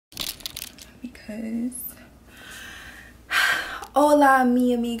because hola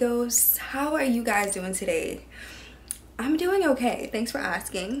mi amigos, how are you guys doing today? I'm doing okay, thanks for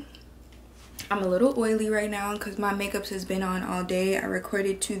asking. I'm a little oily right now because my makeup has been on all day. I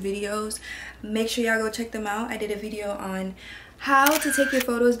recorded 2 videos. Make sure y'all go check them out. I did a video on how to take your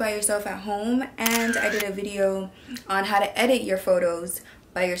photos by yourself at home, and I did a video on how to edit your photos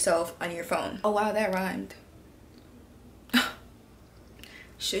by yourself on your phone. Oh wow, that rhymed.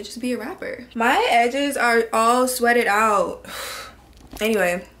 Should just be a rapper. My edges are all sweated out.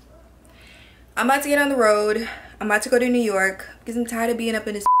 Anyway, I'm about to get on the road. I'm about to go to New York because I'm tired of being up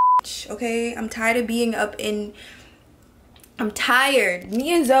in this bitch, okay? I'm tired of being up in... I'm tired.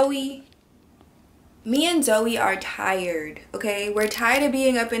 Me and Zoe are tired, okay? We're tired of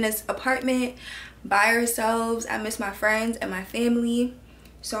being up in this apartment by ourselves. I miss my friends and my family.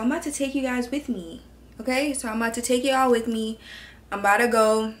 So I'm about to take you guys with me, okay? So I'm about to take y'all with me. I'm about to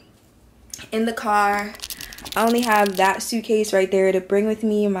go in the car. I only have that suitcase right there to bring with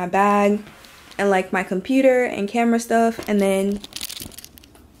me in my bag, and like my computer and camera stuff, and then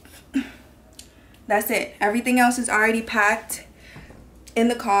that's it. Everything else is already packed in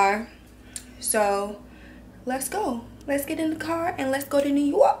the car. So let's go. Let's get in the car and let's go to New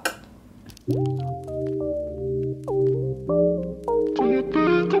York.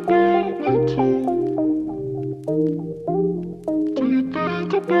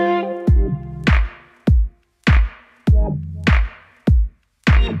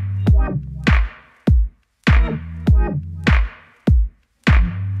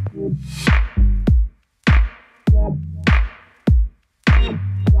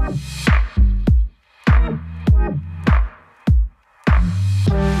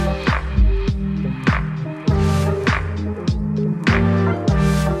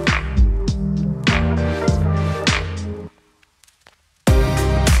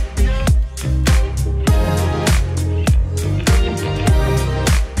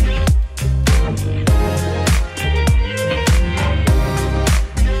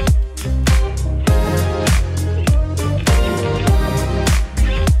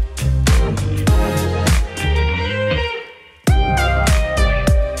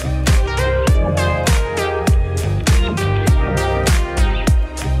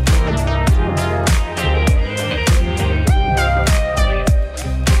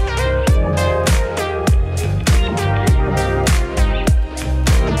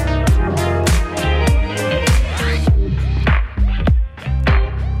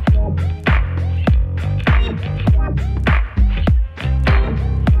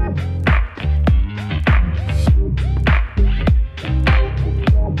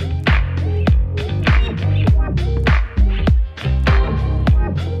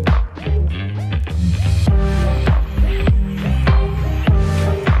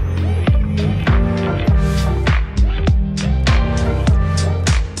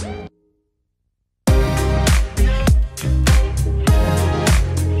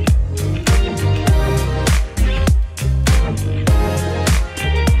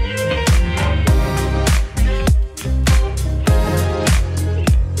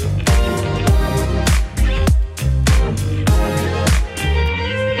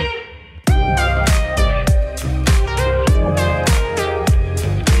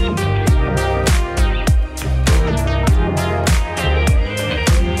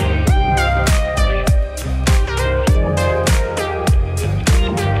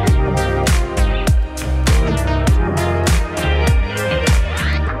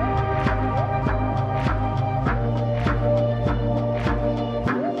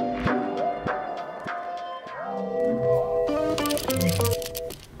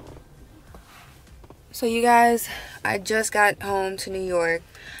 So you guys, I just got home to New York.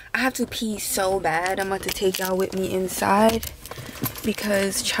 I have to pee so bad. I'm about to take y'all with me inside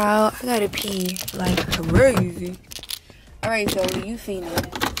because, child, I gotta pee like crazy. Alright, Zoe, you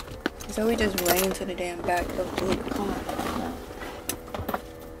fiending. Zoe just ran to the damn back of the book. Come on.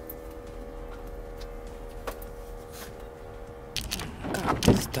 Oh God,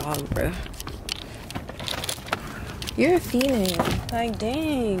 this dog, bro. You're fiending. Like,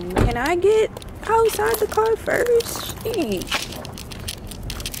 dang. Can I get outside the car first? Sheesh.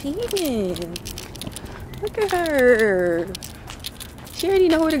 Fiending. Look at her. She already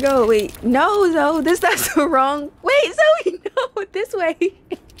know where to go. Wait, no, Zoe, that's the wrong. Wait, Zoe, no, this way.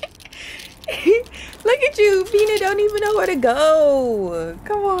 Look at you, Fina don't even know where to go.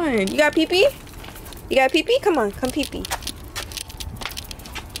 Come on, you got pee-pee? You got pee-pee? Come on, come pee-pee.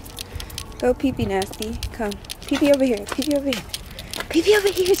 Go pee-pee, nasty. Come, pee-pee over here, pee-pee over here. Pee-pee over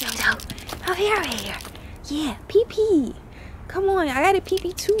here, Zoe. Over here, Yeah, pee-pee. Come on, I got a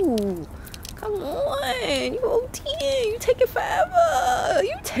pee-pee too. Come on, you OT, you take it forever.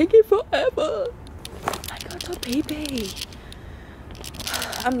 You take it forever. I got your baby.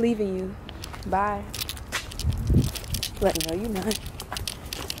 I'm leaving you. Bye. Like, no, you're not.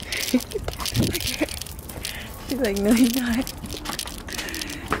 She's like, no, you're not.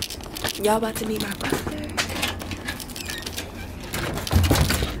 Y'all about to meet my brother.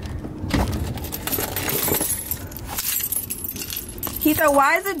 He said,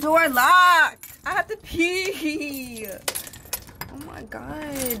 why is the door locked? I have to pee. Oh my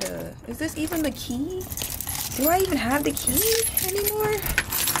god. Is this even the key? Do I even have the key anymore?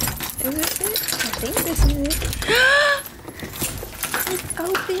 Is this it? I think this is it. It's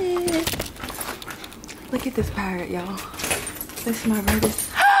open. Look at this parrot, y'all. This is my brother.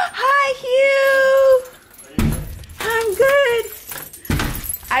 Hi, Hugh. I'm good.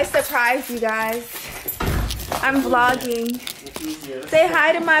 I surprised you guys. I'm vlogging. Say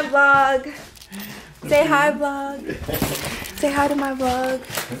hi to my vlog. Say hi, vlog. Say hi to my vlog.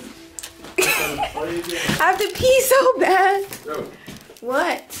 I have to pee so bad.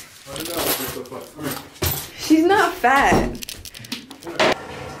 What? She's not fat.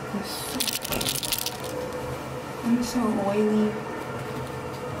 I'm so oily.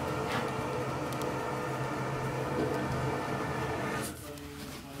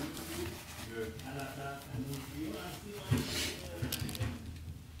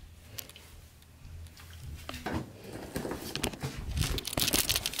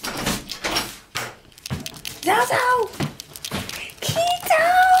 Zazo! Keto!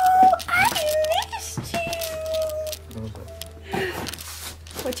 I missed you!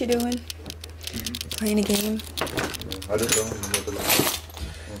 What you doing? Playing a game? I just don't know the last.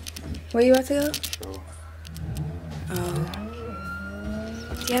 Where you about to go? Sure. Oh.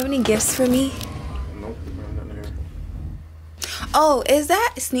 Do you have any gifts for me? Nope, I'm not here. Oh, is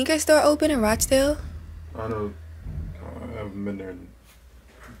that sneaker store open in Rochdale? I know. I haven't been there in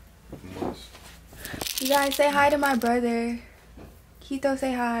months. You guys say hi to my brother. Keto,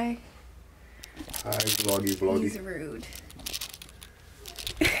 say hi. Hi, vloggy. He's rude.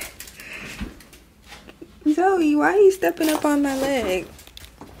 Zoe, why are you stepping up on my leg?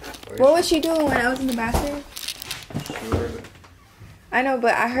 What was she doing when I was in the bathroom? I know,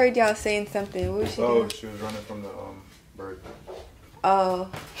 but I heard y'all saying something. What was she doing? Oh, she was running from the bird. Oh.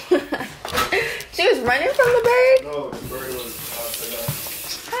 She was running from the bird? No, the bird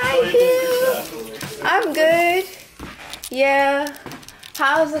was Hi, Hugh. I'm good. Yeah.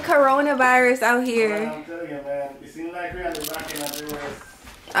 How's the coronavirus out here? I'm telling you, man. It seems like we're on the back end of the worst.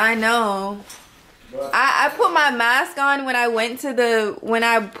 I know. I put my mask on when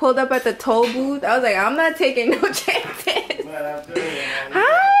I pulled up at the toll booth. I was like, I'm not taking no chances. Man, I'm telling you, man.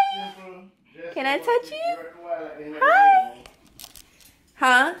 Hi. Can I touch you? Hi.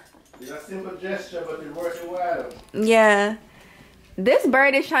 Huh? It's a simple gesture, but it works a while. Yeah. This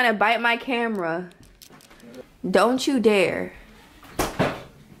bird is trying to bite my camera. Don't you dare.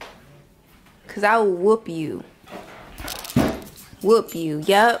 Cause I will whoop you. Whoop you.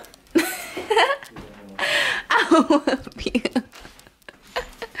 Yep. I'll whoop you.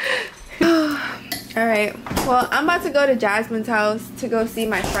 Alright. Well, I'm about to go to Jasmine's house to go see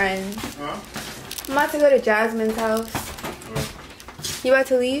my friend. Huh? I'm about to go to Jasmine's house. You about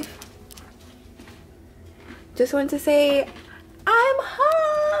to leave? Just want to say I'm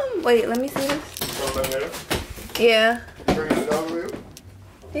home. Wait, let me see this. Yeah. Bring the dog with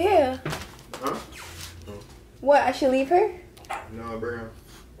you? Yeah. Huh? What? I should leave her? No, bring her.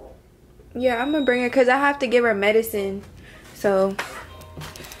 Yeah, I'm gonna bring her because I have to give her medicine. So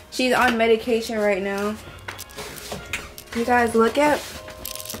she's on medication right now. You guys look at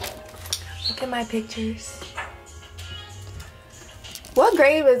my pictures. What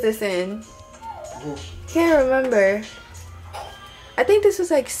grade was this in? Can't remember. I think this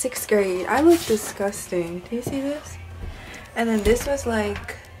was like 6th grade. I look disgusting. Do you see this? And then this was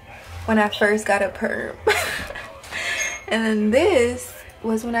like when I first got a perm. And then this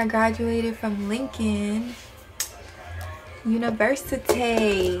was when I graduated from Lincoln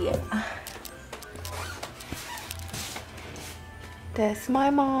University. That's my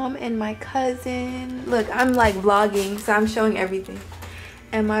mom and my cousin. Look, I'm like vlogging, so I'm showing everything.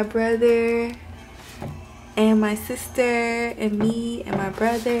 And my brother and my sister and me and my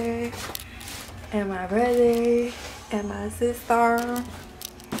brother and my brother and my sister.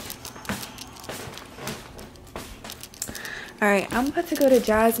 Alright, I'm about to go to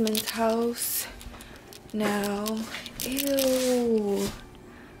Jasmine's house now. Ew.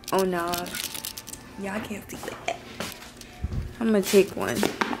 Oh no. Y'all can't see that. I'm gonna take one.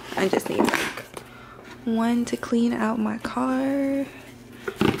 I just need like one to clean out my car.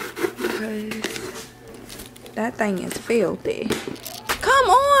 because that thing is filthy. Come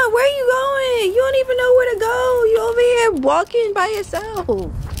on, where you going? You don't even know where to go. You over here walking by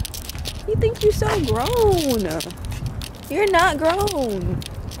yourself. You think you so grown. You're not grown.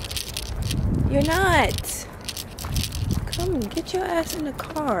 You're not. Come, get your ass in the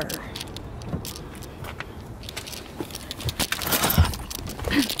car.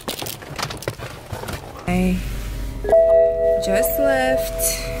 I just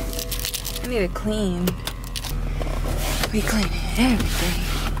left. I need to clean. We cleaning everything.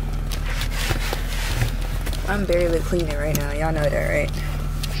 I'm barely cleaning right now. Y'all know that, right?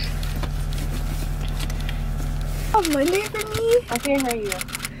 Off Monday for me? I can't hear you.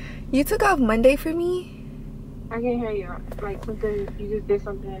 You took off Monday for me? I can't hear you. Like something, you just did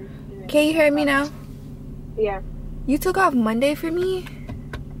something. Can you hear me now? Yeah. You took off Monday for me?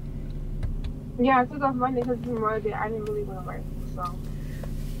 Yeah, I took off Monday because it's Memorial Day. I didn't really want to work, so.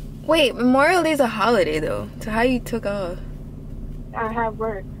 Wait, Memorial Day's a holiday though. So how you took off? I have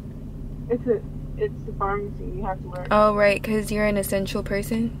work. It's a pharmacy. You have to work. Oh, right, because you're an essential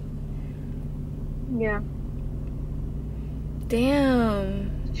person? Yeah. Damn.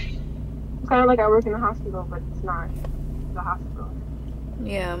 It's kind of like I work in a hospital, but it's not the hospital.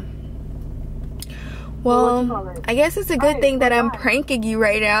 Yeah. Well, I guess it's a good thing that I'm pranking you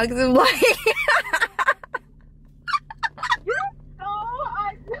right now because I'm like...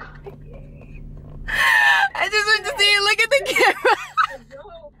 I just want to see you look at the camera.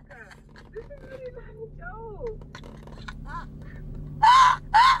 This is really not a joke.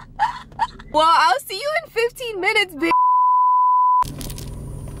 Well, I'll see you in 15 minutes, bitch.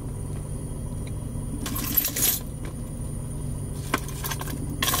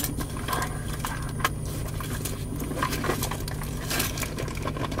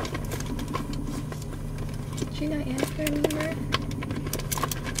 She not answering me, bro?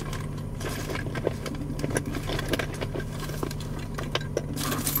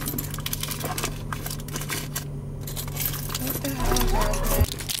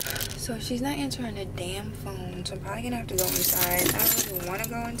 So she's not answering the damn phone, so I'm probably gonna have to go inside. I don't really want to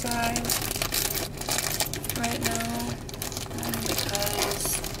go inside right now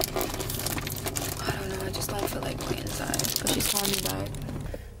because I don't know, I just don't feel like going inside. But she's calling me back.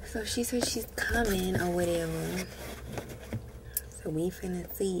 So she said she's coming or whatever. So we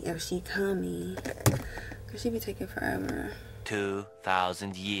finna see if she coming. Cause she be taking forever.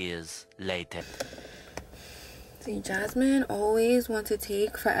 2,000 years later. See, Jasmine always wants to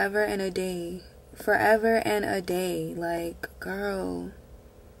take forever and a day. Forever and a day. Like, girl,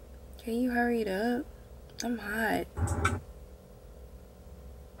 can you hurry it up? I'm hot.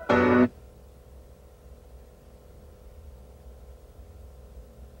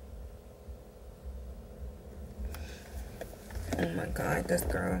 Oh my God, this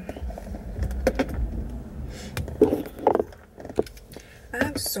girl. I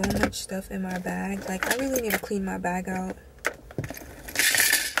have so much stuff in my bag. Like, I really need to clean my bag out.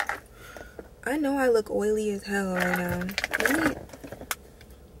 I know I look oily as hell right now.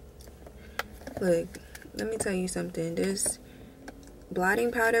 Look, let me tell you something. This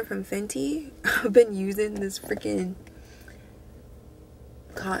blotting powder from Fenty, I've been using this freaking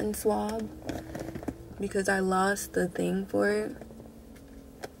cotton swab because I lost the thing for it.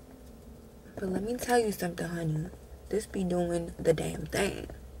 But let me tell you something, honey. This be doing the damn thing.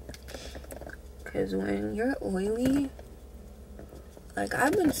 Because when you're oily, like,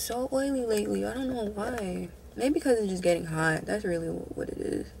 I've been so oily lately. I don't know why. Maybe because it's just getting hot. That's really what it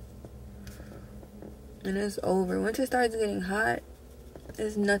is. And it's over. Once it starts getting hot,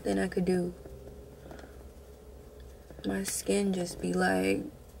 there's nothing I could do. My skin just be like,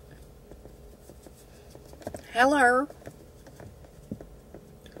 hello.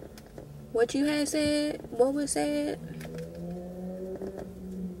 What you had said? What was said?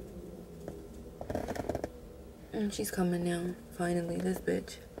 And she's coming now. Finally, this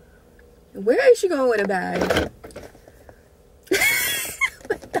bitch. Where is she going with a bag?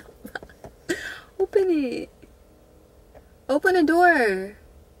 What the fuck? Open it. Open the door.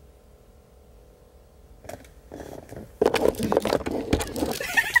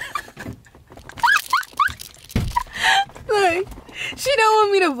 Look. She don't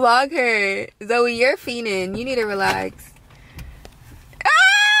want me to vlog her. Zoe, you're fiending. You need to relax. Ah!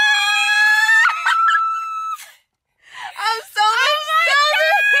 I'm so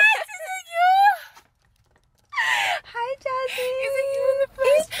excited. Hi, Jasmine. Is it you in the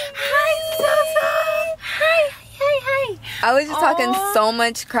flesh? Hi, Zozo. Hi. I was just talking so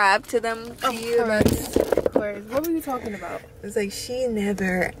much crap to them. To you. Of course. What were you talking about? It's like she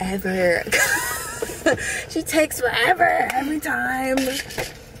never, ever... She takes forever every time.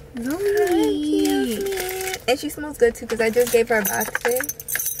 Zoe. And she smells good too because I just gave her a bath today.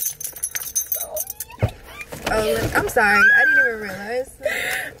 Oh, I'm sorry. I didn't even realize.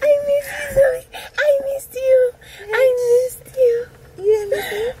 I miss you, Zoe. I missed you. I missed you. You miss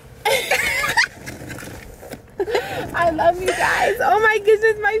me? I love you guys. Oh my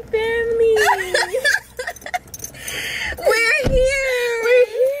goodness, my family. We're here. We're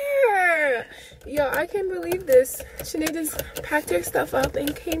here. Yo, I can't believe this. Sinead just packed her stuff up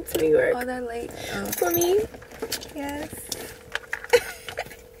and came to New York. Oh, that late. Oh. For me. Yes.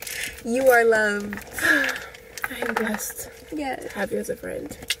 You are loved. I am blessed Yes. to have you as a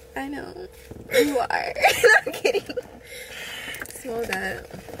friend. I know. You are. I'm kidding. Smell that.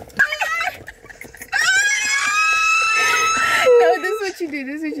 No, this is what you do.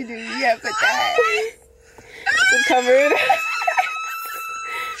 This is what you do. Yeah, put that. We're covered.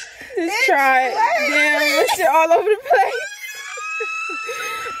 Just try it. Damn, shit all over the place.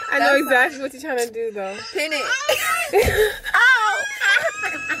 I know exactly what you're trying to do though. Pin it. Ow!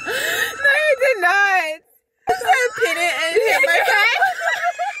 No, you did not. I said pin it and hit my head.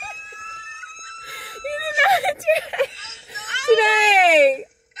 You did not try today.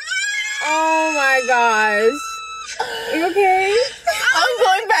 Oh my gosh. You okay? I'm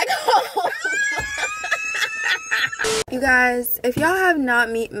going back home. You guys, if y'all have not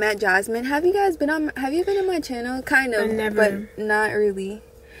met Jasmine, have you been on my channel? Kind of, never. but not really.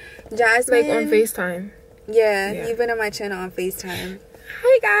 Jasmine, Like on FaceTime. Yeah, Yeah. you've been on my channel on FaceTime.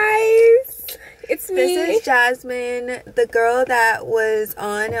 Hi guys. It's me. This is Jasmine, the girl that was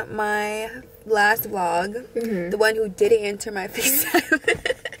on my last vlog, the one who didn't enter my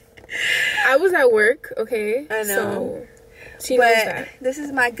FaceTime. I was at work, okay? I know. So she knows But that. this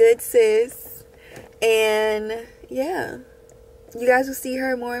is my good sis, and yeah, you guys will see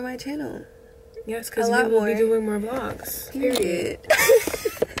her more on my channel. Yes, because a we lot will be more. doing more vlogs. Period.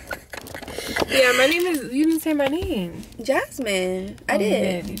 Yeah, my name is, you didn't say my name. Jasmine. I Oh,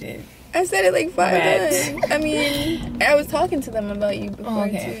 did. You did. I said it like 5 Bad. times. I mean, I was talking to them about you before Oh,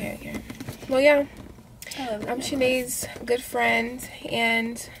 too. okay. Well, yeah, I love I'm that. Sinead's good friend,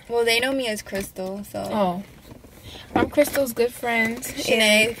 and Well, they know me as Krystal, so I'm Krystal's good friend.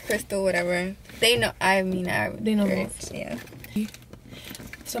 Sinead, Krystal, whatever. They know. I mean, They know right, both. Yeah.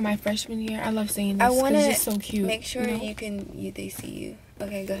 So my freshman year, I love saying this I because want it's to just so cute. make sure you know? they see you.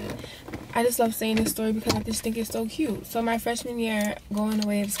 Okay, go ahead. I just love saying this story because I just think it's so cute. So my freshman year, going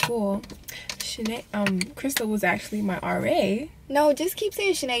away to school, Krystal was actually my RA. No, just keep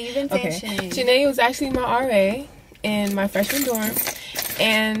saying Sinead. You've been saying Okay. Sinead. Sinead was actually my RA in my freshman dorm,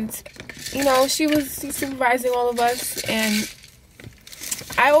 and you know she was supervising all of us, and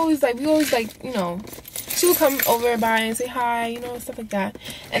we always you know, she would come over by and say hi, you know, stuff like that.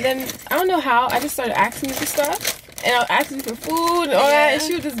 And then I don't know how I just started asking me for stuff. And I'll ask me for food and all that, and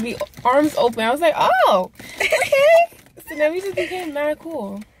she would just be arms open. I was like, oh, okay. So then we just became mad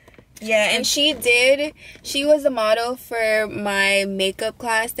cool. Yeah, and she was the model for my makeup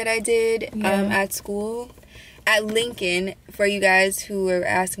class that I did at school. At Lincoln, for you guys who are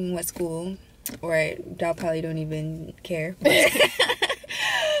asking what school, or y'all probably don't even care.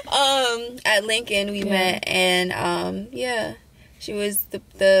 At Lincoln we met, and yeah, she was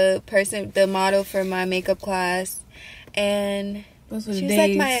the model for my makeup class. And Those were she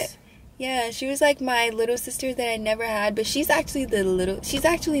the was days. she was like my little sister that I never had, but she's actually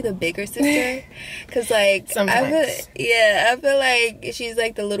the bigger sister, cause like Sometimes. I feel like she's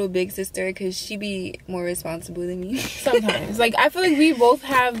like the little big sister because she be more responsible than me. Sometimes, like, I feel like we both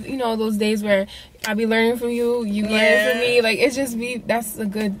have, you know, those days where I be learning from you, you learn from me. Like, it's just that's a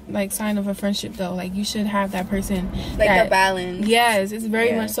good like sign of a friendship, though. Like, you should have that person, Like a balance. Yes, it's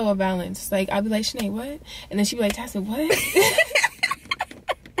very much so a balance. Like, I'll be like, Sinead, what? And then she'd be like, Tassin, what?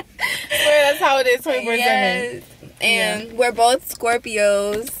 Swear that's how it is 24/7. Yes. And we're both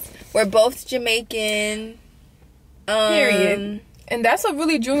Scorpios. We're both Jamaican. Period. And that's what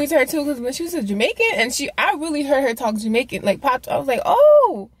really drew me to her too, because when she was a Jamaican, and I really heard her talk Jamaican, like popped. I was like,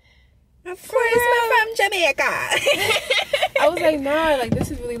 oh, Of course, we're from Jamaica. I was like, nah, like this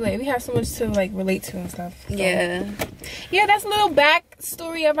is really like we have so much to like relate to and stuff. So. Yeah. Yeah, that's a little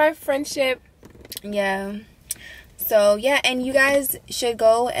backstory of our friendship. Yeah. So yeah, and you guys should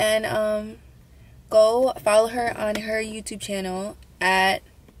go and go follow her on her YouTube channel at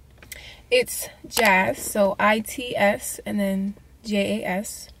It's Jazz, so ITS and then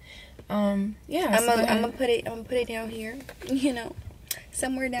JAS. Yeah. I'm gonna put it down here. You know,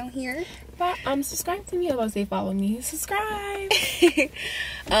 somewhere down here. Subscribe to me. I was about to say follow me. Subscribe.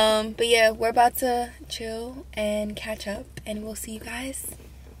 But yeah, we're about to chill and catch up, and we'll see you guys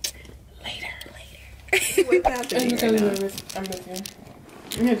later. What's happening? right now. I'm listening.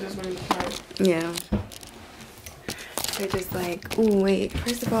 You're just really smart. Yeah. They're just like, ooh, wait.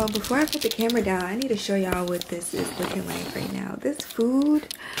 First of all, before I put the camera down, I need to show y'all what this is looking like right now. This food,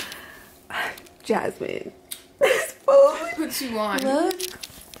 Jasmine. This food. Put you on. Look.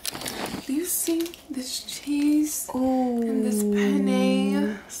 Do you see this cheese? Ooh. And this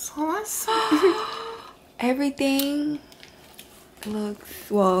penne sauce? Everything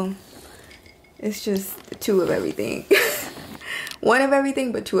looks, well, it's just 2 of everything. 1 of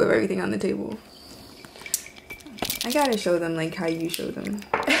everything, but 2 of everything on the table. I gotta show them like how you show them.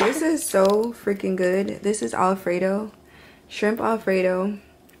 This is so freaking good. This is Alfredo. Shrimp Alfredo.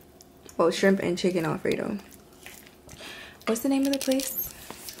 Well, shrimp and chicken Alfredo. What's the name of the place?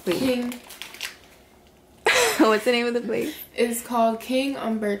 Wait. King. What's the name of the place? It's called King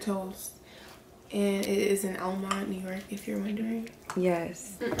Umberto's. And it is in Elmont, New York, if you're wondering.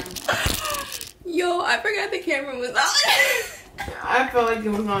 Yes. Yo, I forgot the camera was on. I felt like it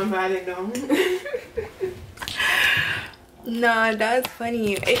was on, but I didn't know. Nah, that's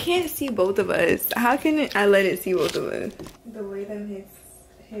funny. It can't see both of us. How can I let it see both of us? The way them hips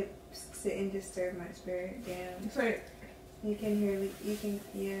sit and disturb my spirit. Damn. Sorry. You can hear, you can,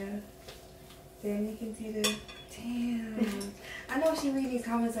 yeah. Then you can see the, damn. I know she read these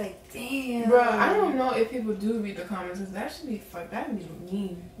comments like, damn. Bro, I don't know if people do read the comments, because that should be fucked. That would be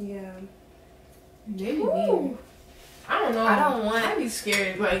mean. Yeah. They be mean. I don't know. I don't want. I'd be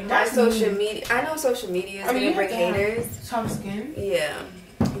scared. Like, My that's social mean. media. I know social media is I mean, gonna bring haters. Tough skin. Yeah.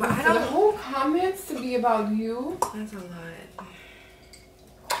 But I For the don't. whole comments to be about you. That's a lot.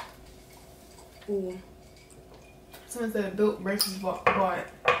 Ooh. Someone said built versus bought.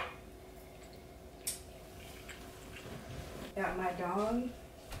 Got my dog.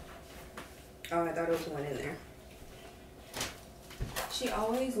 Oh, I thought it was one in there. She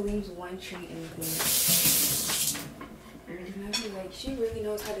always leaves one treat in the thing. And I be like, she really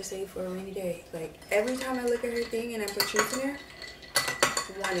knows how to save for a rainy day. Like, every time I look at her thing and I put treats in there,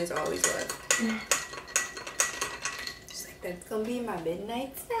 one is always left. She's like, that's gonna be my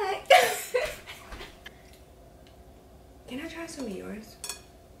midnight snack. Can I try some of yours?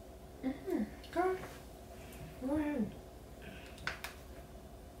 Mm-hmm. Go ahead.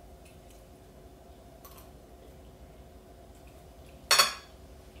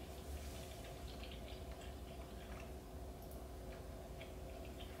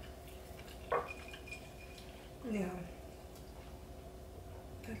 Yeah.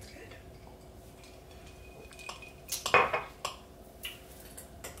 That's good.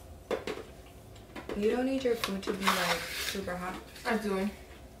 You don't need your food to be like super hot. I do.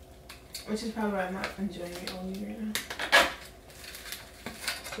 Which is probably why I'm not enjoying it all right now.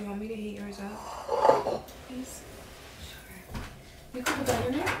 Do you want me to heat yours up? Please? Sure. You can put that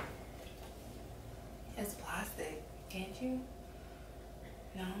in there? It's plastic. Can't you?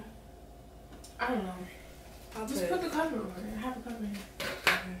 No? I don't know. I'll Just put the cover over it. I have a cover here.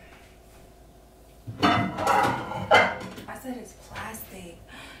 I said it's plastic.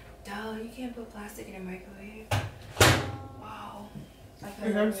 Duh, you can't put plastic in a microwave. Wow.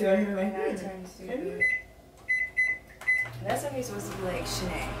 And I'm sitting here like, that turned stupid. That's what you're supposed to be like,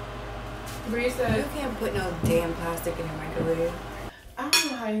 Shanae. Bree You said, can't put no damn plastic in a microwave. I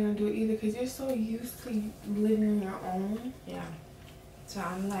don't know how you're gonna do it either, because you're so used to living on your own. Yeah. So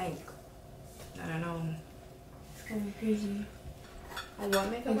I'm like, I don't know. It's gonna be crazy.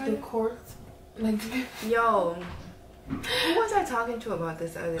 What makeup? Like the corks. Like, Yo, who was I talking to about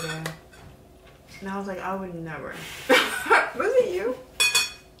this the other day? And I was like, I would never. Was it you?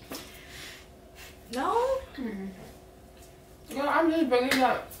 No? yo, I'm just bringing it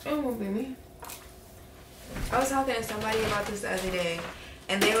up. It won't be me. I was talking to somebody about this the other day,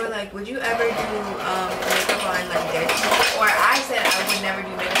 and they were like, would you ever do makeup on like dead people? Or I said I would never do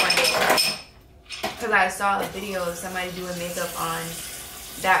makeup on dead people. Because I saw a video of somebody doing makeup on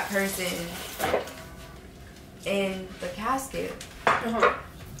that person in the casket.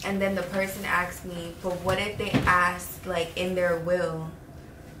 And then the person asked me, but what if they asked, like, in their will,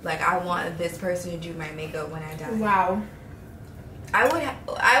 like, I want this person to do my makeup when I die? Wow. I would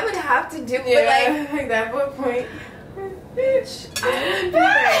have to do it, Yeah, like, like that. What point? bitch, I would do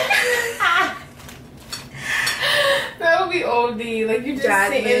that. That would be OD. Like, you just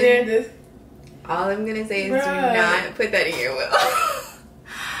Jasmine. sitting there just... All I'm gonna say is Bruh. do not put that in your will.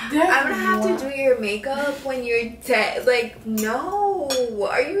 I'm gonna have to do your makeup when you're dead. Like, no.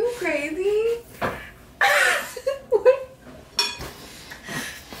 Are you crazy?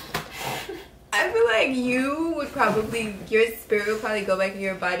 I feel like you would probably, your spirit would probably go back in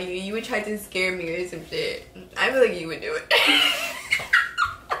your body and you would try to scare me or some shit. I feel like you would do it.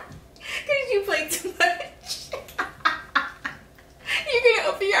 Because you play too much. You're gonna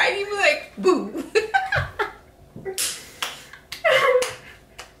eye. You be like, boo.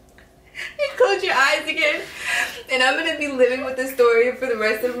 You close your eyes again. And I'm gonna be living with this story for the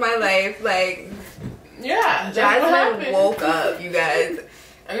rest of my life. Like, yeah, Jasmine woke up, you guys.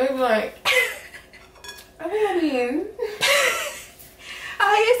 I'm gonna be like, I mean,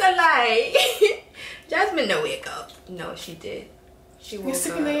 oh, it's a lie. Jasmine no wake up. No, she did. She woke up.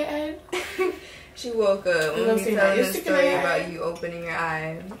 In your head? She woke up when we telling You're the sticking story in your about eye. you opening your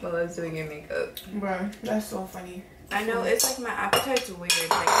eye while I was doing your makeup. Bro, that's so funny. I know, it's like my appetite's weird.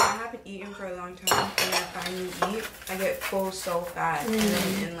 Like, I haven't eaten for a long time, and I finally eat, I get full so fast.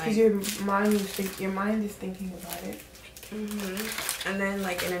 And Because your mind is thinking about it. And then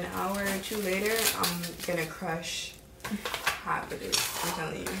like in an hour or two later, I'm gonna crush half of it. I'm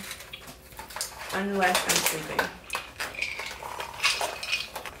telling you. Unless I'm sleeping.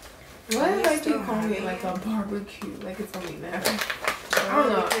 Why do I keep calling it like a barbecue? Like it's only that. I don't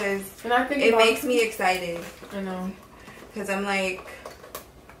know. Because and I think it makes me excited. I know. Because I'm like,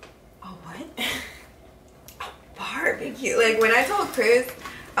 oh, what? A barbecue. Like when I told Chris,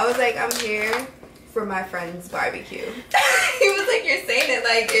 I was like, I'm here for my friend's barbecue. He was like, you're saying it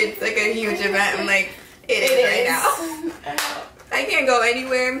like it's like a huge event. I'm like, it is right now. I can't go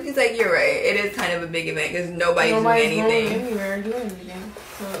anywhere. He's like, you're right. It is kind of a big event because nobody's doing anything. Going anywhere doing anything.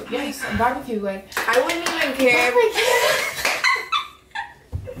 So yes, barbecue. Like I wouldn't even care.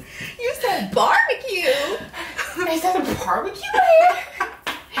 You said barbecue. I said a barbecue here?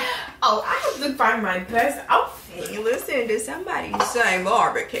 Oh, I have to find my best outfit. Hey, listen to somebody say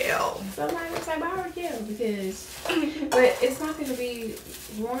barbecue. Somebody say barbecue because, but it's not gonna be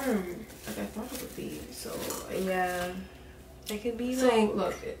warm like I thought it would be. So yeah, it could be so like.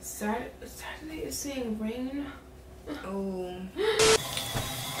 Look, it's Saturday is saying rain. Oh.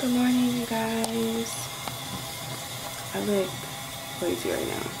 Good morning, you guys. I look crazy right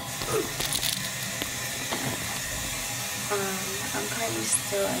now. I'm currently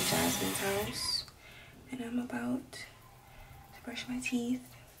still at Jasmine's house, and I'm about to brush my teeth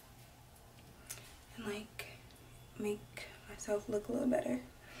and like make myself look a little better.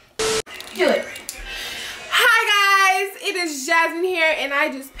 Feel it. Hi guys, it is Jasmine here, and I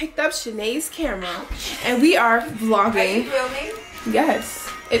just picked up Shanae's camera, and we are vlogging. Are you filming? Yes,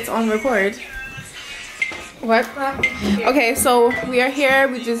 it's on record. What? Okay, so we are here.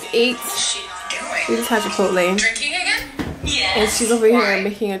 We just ate. We just had Chipotle. Drinking again? Yes. And she's over here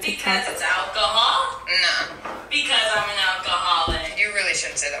making a TikTok. Because it's alcohol? No. Because I'm an alcoholic. You really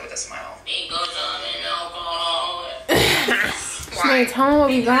shouldn't say that with a smile. Because I'm an alcoholic. Shanae, tell them what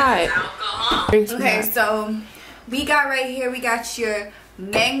we got. Alcohol? Okay, so we got right here. We got your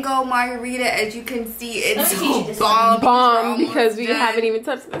mango margarita. As you can see, it's Bomb because we haven't even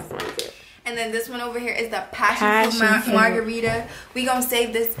touched this one yet. And then this one over here is the passion fruit margarita. We gonna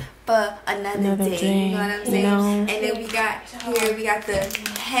save this for another day. You know what I'm saying? And then we got here, we got the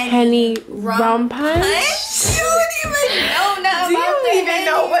Henny rum punch. You don't even know nothing about the Henny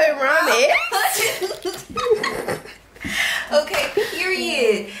know what rum is? Okay,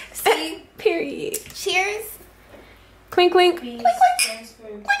 period. See? Period. Cheers. Clink, clink. Clink, clink.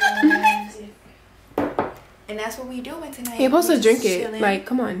 And that's what we doing tonight. You're supposed to drink chilling. it. Like,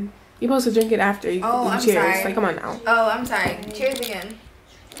 come on. You're supposed to drink it after you I'm cheers. sorry. Like, come on now. Oh, I'm sorry. Cheers again.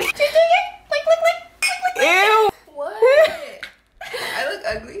 Cheers again. Clink, clink, clink, clink, clink. Ew. What? I look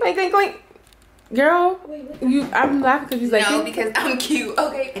ugly. Clink, clink, clink. Girl, I'm laughing because he's like, no, because I'm cute.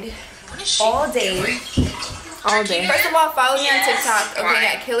 Okay. All day. All day. First of all, follow me on TikTok, okay,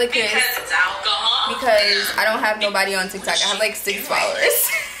 at Killas. Because it's alcohol? Because I don't have nobody on TikTok. I have like 6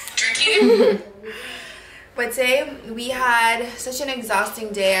 followers. Drinking? But today we had such an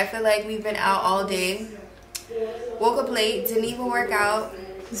exhausting day. I feel like we've been out all day. Woke up late, didn't even work out.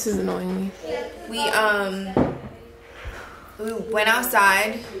 This is annoying me. We went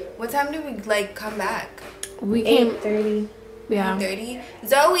outside. What time did we like come back? We came 8:30. Yeah. 8:30.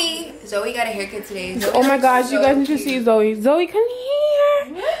 Zoe got a haircut today. Zoe Oh my gosh, you so guys need to cute. see Zoe. Zoe, come here.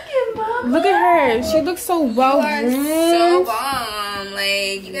 Look at her. She looks so well You are groomed. so bomb.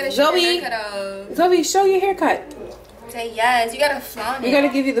 Like, you gotta show Zoe. your haircut off. Zoe, show your haircut. Say yes. You gotta flaunt We it. gotta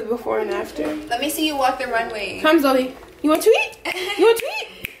give you the before and after. Let me see you walk the runway. Come, Zoe. You want to eat? You want to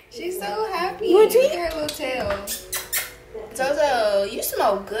eat? She's so happy. You want to Look eat? at her little tail. Zozo, you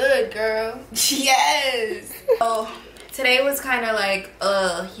smell good, girl. Yes. Oh, today was kind of like,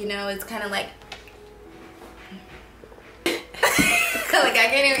 you know, it's kind of like. Like, I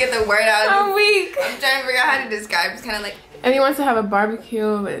can't even get the word out. I'm weak. I'm trying to figure out how to describe. It's kind of like. And he wants to have a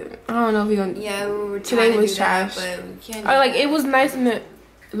barbecue, but I don't know if we're gonna. Yeah, we were Today trying to was do that, trash. but we can't. Or like it was nice in the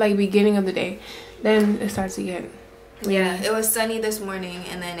like beginning of the day, then it starts to get Yeah, it was sunny this morning,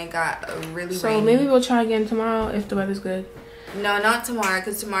 and then it got really So rainy. maybe we'll try again tomorrow if the weather's good. No, not tomorrow,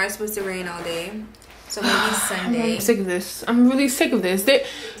 because tomorrow's supposed to rain all day. So maybe Sunday. I'm sick of this. I'm really sick of this.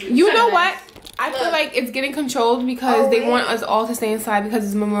 You know what? I feel like it's getting controlled because they want us all to stay inside because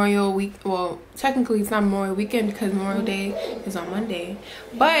it's Memorial Week. Well, technically it's not Memorial Weekend because Memorial Day is on Monday.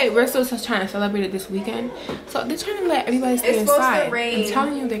 But we're still just trying to celebrate it this weekend. So they're trying to let everybody stay It's supposed inside. to rain. I'm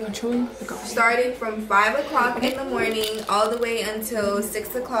telling you, they're controlling the government. Starting from 5 o'clock in the morning all the way until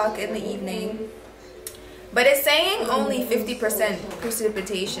 6 o'clock in the evening. But it's saying only 50%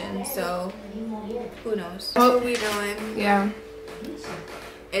 precipitation, so who knows? That's what we're doing. Yeah.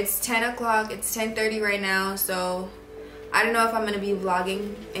 It's 10 o'clock. It's 10:30 right now, so I don't know if I'm going to be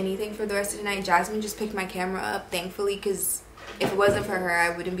vlogging anything for the rest of the night. Jasmine just picked my camera up, thankfully, because if it wasn't for her,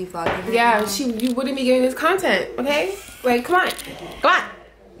 I wouldn't be vlogging right now. You wouldn't be getting this content, okay? Like, come on. Come on.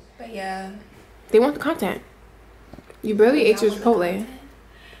 But yeah. They want the content. You barely ate your Chipotle.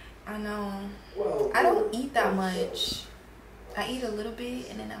 I know. I don't eat that much. I eat a little bit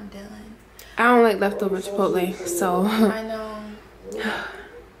and then I'm done. I don't like leftover Chipotle, so. I know.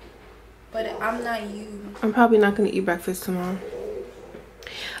 But I'm not you. I'm probably not going to eat breakfast tomorrow.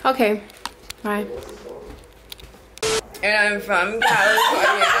 Okay. Bye. And I'm from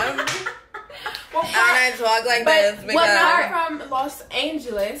California. And I talk like this because... Well, I'm from Los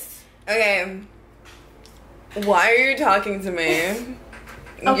Angeles. Okay. Why are you talking to me?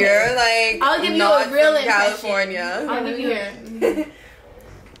 Okay. You're like I'll give you not a real from California. I'll give you here.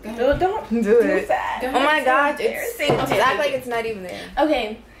 Don't do it. That. Oh my god, it's Okay, act like it's not even there.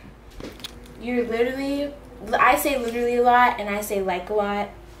 Okay. You're literally, I say literally a lot and I say like a lot.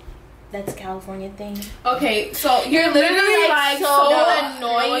 That's a California thing. Okay, so you're literally like so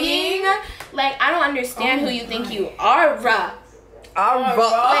annoying. Like, I don't understand who you think you are, bruh. Like, I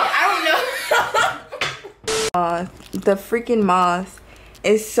don't know. The freaking moth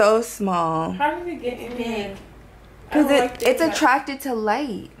is so small. How did it get in here? Because it's attracted to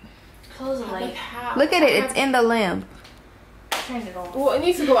light. Close the light. Look at it, it's in the lamp. Turn it off. Well, it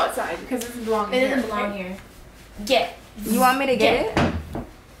needs to go outside because it doesn't belong It here. doesn't belong here. Get. You want me to get it?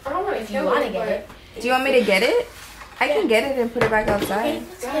 I don't want to You kill want to it, get it? Do you want me to get it? I can get it and put it back Okay, outside.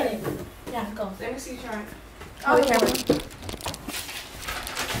 let's get it. Yeah, go. Let me see you try. Oh, camera.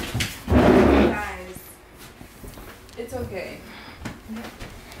 Guys, it's okay.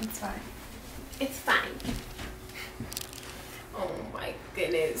 It's fine. It's fine. Oh my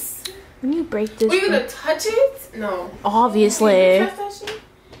goodness. When you break this, Were you gonna touch it? No. obviously. Can you trust that shit?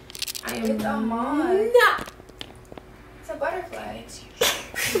 I am It's a moth. not. It's a butterfly.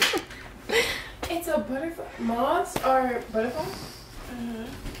 It's a butterfly. Moths are butterflies?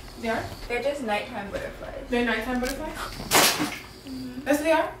 They are? They're just nighttime butterflies. They're nighttime butterflies? That's what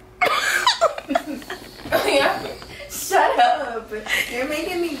they are? Oh, yeah? Shut up. You're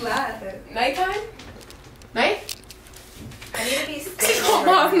making me laugh. Nighttime? Night? I need to be still. Oh,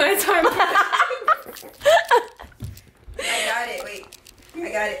 moth, nighttime. I got it. Wait. I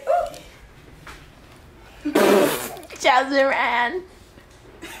got it. Jasmine ran.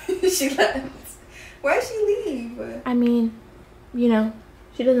 She left. Why'd she leave? I mean, you know,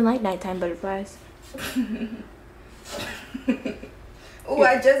 she doesn't like nighttime butterflies. Oh,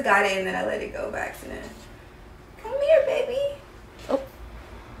 I just got it and then I let it go by accident. Come here, baby. Oh.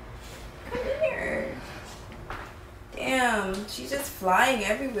 Come here. Damn, she's just flying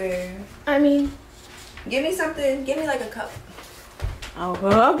everywhere. I mean, Give me something. Give me like a cup. I'll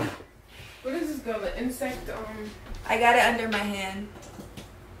up. What is this girl? The insect, I got it under my hand.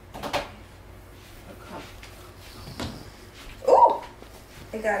 a cup. Ooh!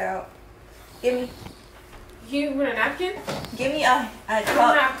 It got out. Give me. You want a napkin? Give me a I don't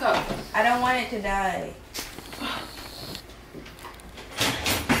cup. have cup. I don't want it to die.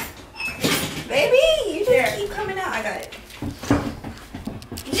 Baby, you just keep coming out. I got it.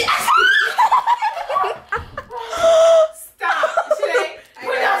 Yes! Stop. Today.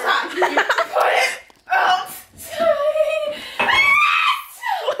 Put it outside. Put it outside.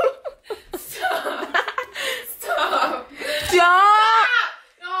 Stop. Stop. Stop.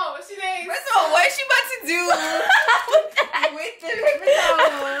 No, today. First of all, what is she about to do with the paper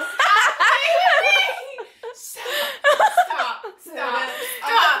towel? Stop. Stop.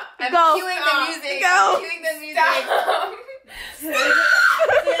 I'm Go. cueing the Stop. music. Go. I'm cueing the music.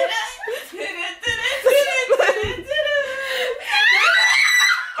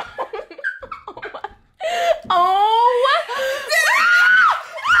 Oh.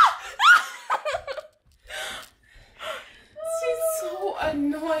 She's so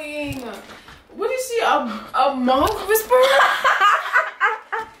annoying. What is she? A moth whisperer?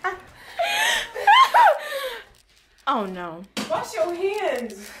 Oh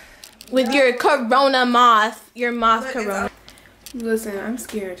With your corona moth. Your moth corona. Listen, I'm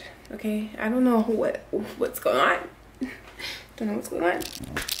scared. Okay, I don't know what's going on. Don't know what's going on.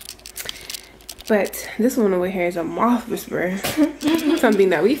 But this one over here is a moth whisperer. Something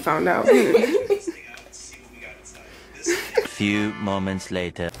that we found out. Few moments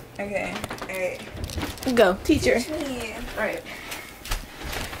later. Okay, alright. Go, teacher. Alright.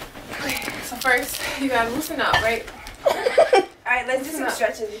 Okay, so first, you gotta loosen up, right? Alright, let's do some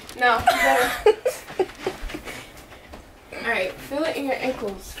stretches. No. Alright, feel it in your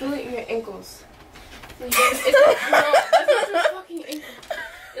ankles. Feel it in your ankles. No, that's not your fucking ankle.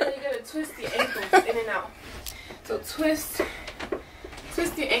 You gotta twist your ankles in and out. So twist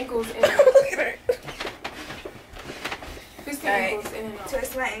your ankles in and out. Twist your ankles in and out.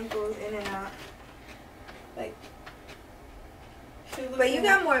 Twist my ankles in and out. Like. But you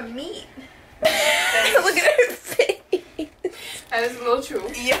got more meat. Look at her face. That is a little true.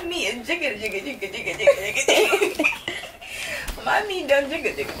 Your meat is jigga jigga jigga jigga jigga jigga. My meat done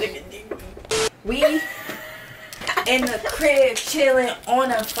jigga jigga jigga jigga. We in the crib chilling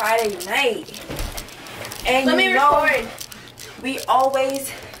on a Friday night. And Let me record. We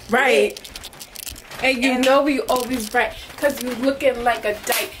always Right. And you know we always right. Because you looking like a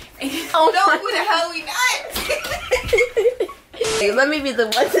dyke. Oh no, who the hell we not? Let me be the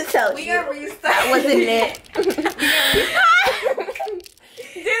one to tell We you. gonna restart. That wasn't it.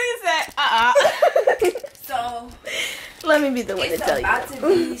 Didn't say So Let me be the one to it's tell you. about to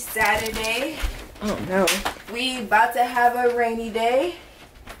be Saturday. Oh no. We about to have a rainy day.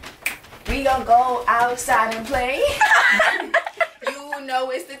 We gonna go outside and play. You know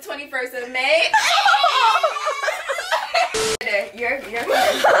it's the 21st of May. You're day.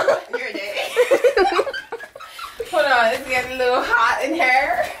 Hold on, it's getting a little hot in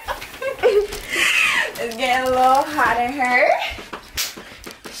here. It's getting a little hot in her.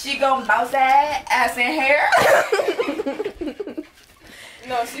 She gonna bounce that ass in hair.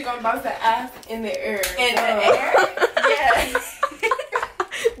 No, she gonna bounce the ass in the air. In the air? Yeah.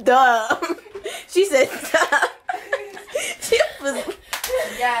 Duh. She said duh. She was...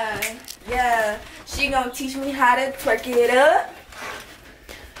 Yeah. She gonna teach me how to twerk it up.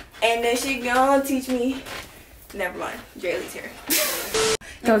 And then she gonna teach me... Never mind. Draylee's here.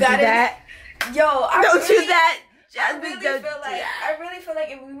 Don't do that. Yo, Don't do that. I really feel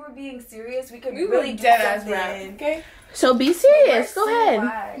like if we were being serious, we could We really were do dead ass something. rap, okay? So be serious. Go So ahead.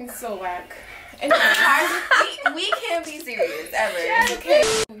 whack. He's so whack. we can't be serious ever. Okay.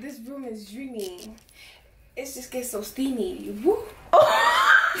 This room is dreamy. It just gets so steamy. Woo.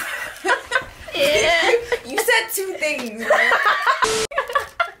 Yeah. You said two things, bro.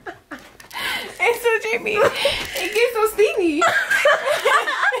 It's so dreamy. It gets so steamy.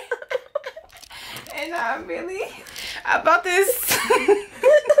 And I'm really about this.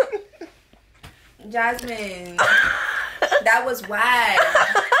 Jasmine, that was whack.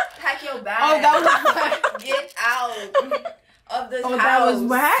 Pack your bag. Oh, that was whack. Get out of this house. That was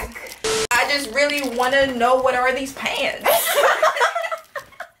whack. I just really want to know, what are these pants?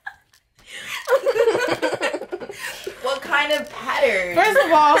 What kind of pattern? First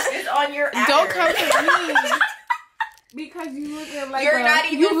of all, is on your don't attire? come to me because you looking like You're not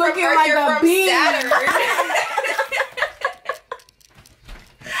even you from looking Earth, like you're a from bean. Saturn.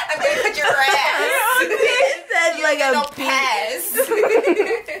 I'm gonna put your ass. Said like a no bean. pass.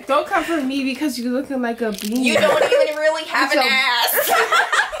 Don't come for me because you looking like a bean. You don't even really have an With your- ass.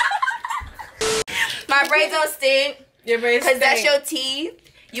 My braids don't stink. Your braids Cause that's stink. your teeth.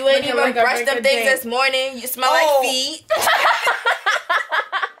 You ain't Looking even like a brushed them regular things day. this morning. You smell like feet.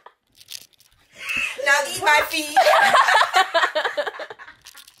 Now eat my feet.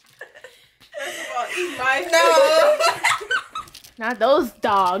 Eat my No. Not those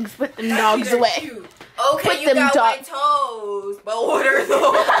dogs. Put them dogs away. Okay, Put you them got dog- white toes, but what are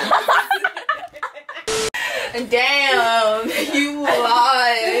those? Damn, you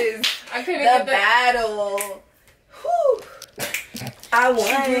lost I couldn't the get that. battle. Whew. I You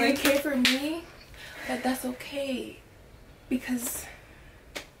really won. care for me, but that's okay because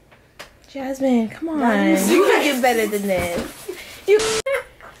Jasmine, come on. You can do better than this.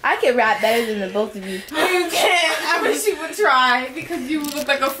 I can rap better than the both of you. you can't. I wish you would try because you look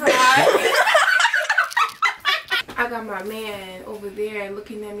like a fry. I got my man over there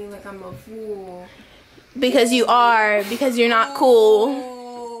looking at me like I'm a fool. Because you are. Because you're not cool.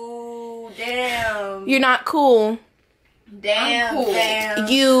 Ooh, damn. You're not cool. Damn. I'm cool. Damn.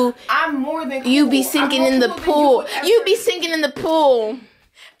 You I'm more than cool. be sinking I'm in the more cool than pool. would ever You be sinking in the pool.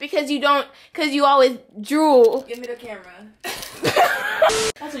 Because you always drool. Give me the camera.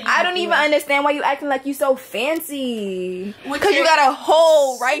 I don't even understand why you acting like you so fancy. Because you got a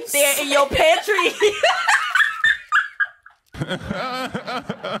hole right there in your pantry.